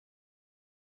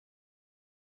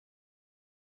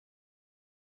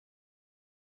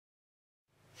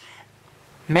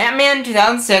Batman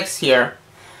 2006 here.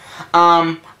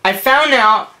 I found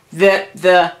out that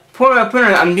the portable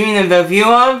printer I'm doing the review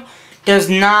of it's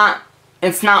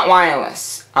not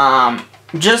wireless.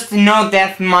 Just to note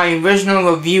that from my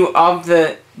original review of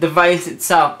the device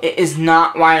itself, it is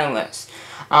not wireless.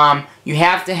 You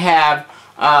have to have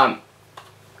a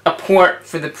port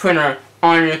for the printer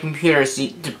on your computer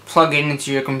to plug it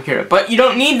into your computer. But you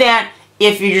don't need that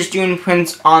if you're just doing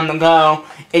prints on the go.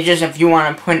 It's just if you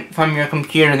want to print from your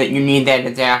computer that you need that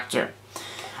adapter.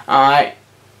 I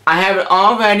have it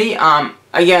all ready.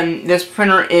 Again, this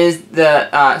printer is the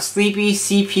SELPHY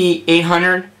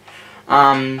CP800.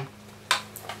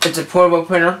 It's a portable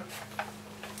printer.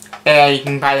 And you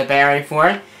can buy the battery for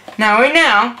it. Right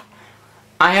now,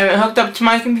 I have it hooked up to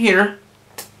my computer.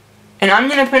 And I'm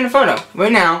going to print a photo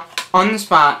right now, on the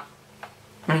spot,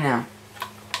 right now.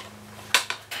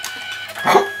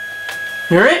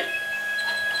 Hear it?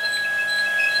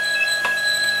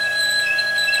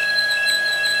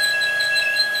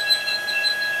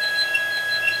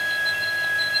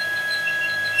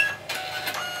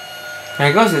 There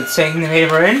it goes, it's taking the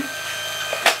paper in.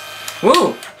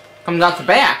 Woo! Comes out the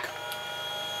back.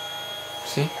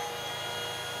 See?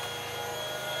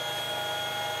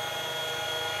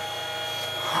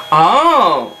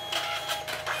 Oh!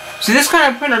 So this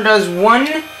kind of printer does one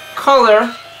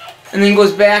color and then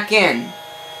goes back in.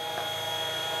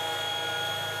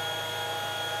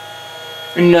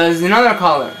 And does another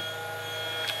color.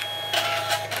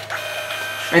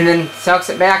 And then sucks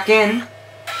it back in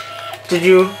to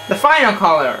do the final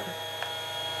color.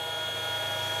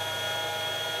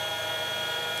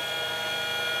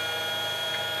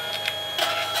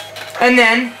 And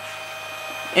then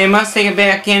it must take it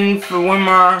back in for one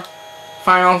more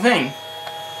final thing.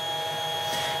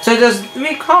 So it does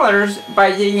 3 colors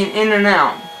by getting it in and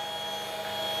out.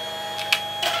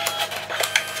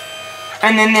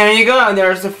 And then there you go.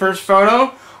 There's the first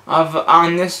photo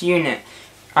on this unit.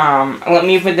 Let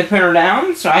me put the printer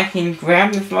down so I can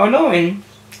grab the photo and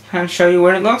kind of show you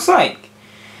what it looks like.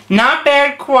 Not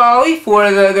bad quality for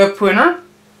the printer.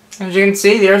 As you can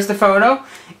see, there's the photo.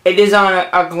 It is on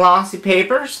a glossy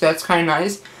paper, so that's kind of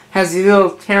nice. Has these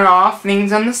little tear off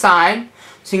things on the side,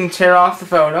 so you can tear off the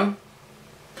photo,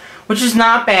 which is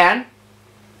not bad.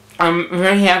 I'm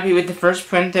very happy with the first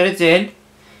print that it did.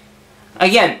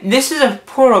 Again, this is a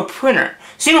portable printer,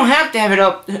 so you don't have to have it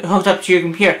hooked up to your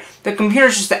computer. The computer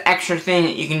is just an extra thing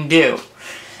that you can do.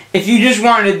 If you just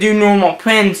wanted to do normal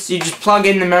prints, you just plug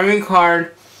in the memory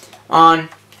card on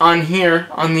here,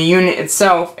 on the unit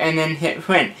itself, and then hit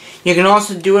print. You can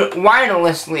also do it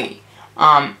wirelessly.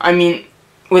 I mean,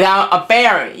 without a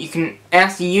battery. You can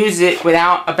actually use it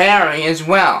without a battery as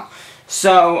well.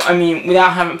 So, I mean,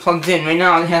 without having it plugged in. Right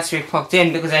now it has to be plugged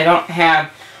in because I don't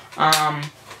have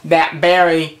that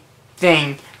battery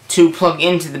thing to plug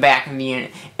into the back of the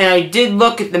unit. And I did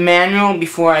look at the manual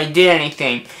before I did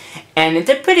anything. And it's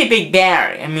a pretty big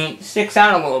battery. I mean, it sticks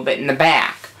out a little bit in the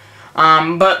back.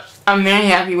 But I'm very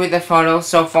happy with the photo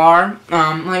so far.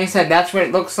 Like I said, that's what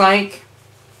it looks like.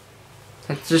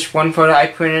 That's just one photo I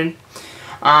printed.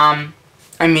 I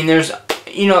mean, there's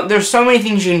so many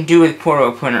things you can do with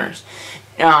portable printers.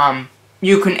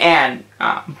 You can add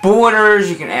borders,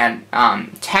 you can add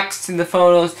text to the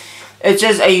photos. It's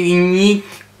just a unique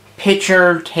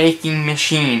picture-taking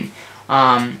machine.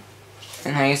 And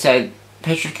like I said, the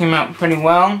picture came out pretty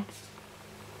well.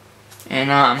 And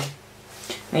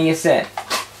like I said,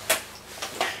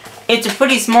 it's a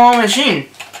pretty small machine.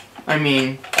 I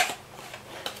mean,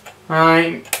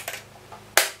 I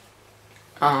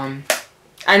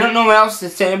don't know what else to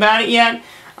say about it yet.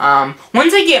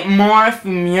 Once I get more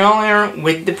familiar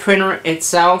with the printer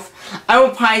itself, I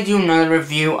will probably do another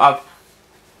review of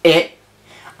it.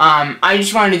 I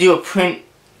just wanted to do a print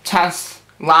test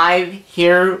live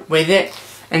here with it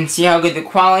and see how good the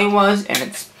quality was, and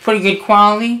it's pretty good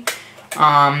quality.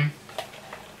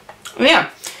 Yeah,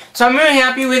 so I'm really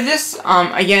happy with this.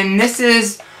 Again, this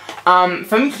is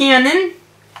from Canon,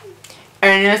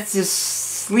 and it's the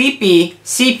SELPHY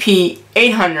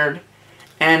CP800,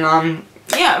 and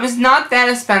yeah, it was not that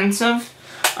expensive.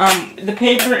 The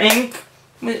paper ink,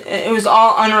 it was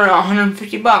all under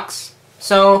 150 bucks.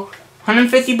 So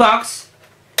 150 bucks,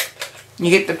 you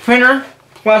get the printer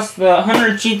plus the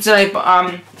 100 sheets that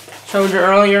I showed you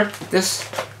earlier. This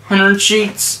 100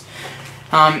 sheets.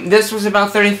 This was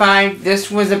about $35.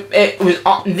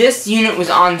 This unit was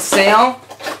on sale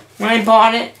when I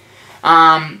bought it.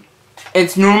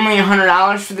 It's normally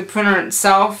 $100 for the printer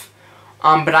itself,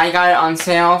 but I got it on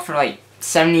sale for like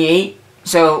 $78.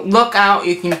 So look out,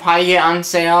 you can probably get it on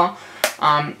sale.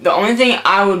 The only thing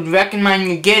I would recommend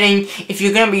you getting if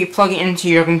you're going to be plugging into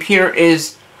your computer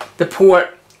is the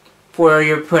port for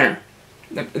your printer.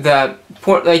 The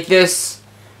port like this,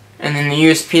 and then the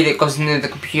USB that goes into the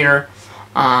computer.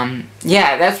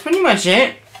 Yeah, that's pretty much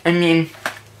it. I mean,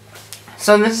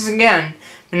 so this is again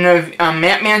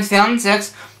Mattman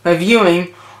 2006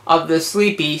 reviewing of the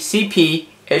SELPHY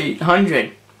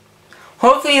CP800.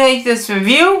 Hopefully you like this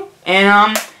review, and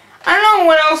I don't know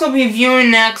what else I'll be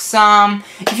reviewing next.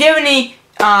 If you have any,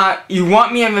 you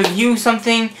want me to review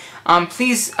something,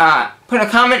 please put a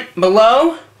comment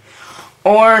below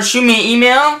or shoot me an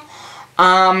email.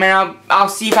 And I'll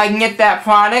see if I can get that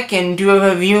product and do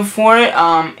a review for it.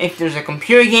 If there's a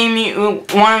computer game you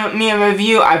want me to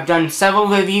review, I've done several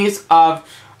reviews of,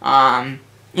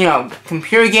 you know,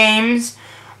 computer games.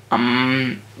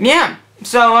 Yeah.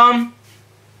 So,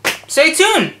 stay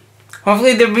tuned.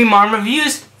 Hopefully there'll be more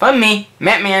reviews from me,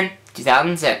 Mattman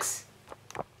 2006.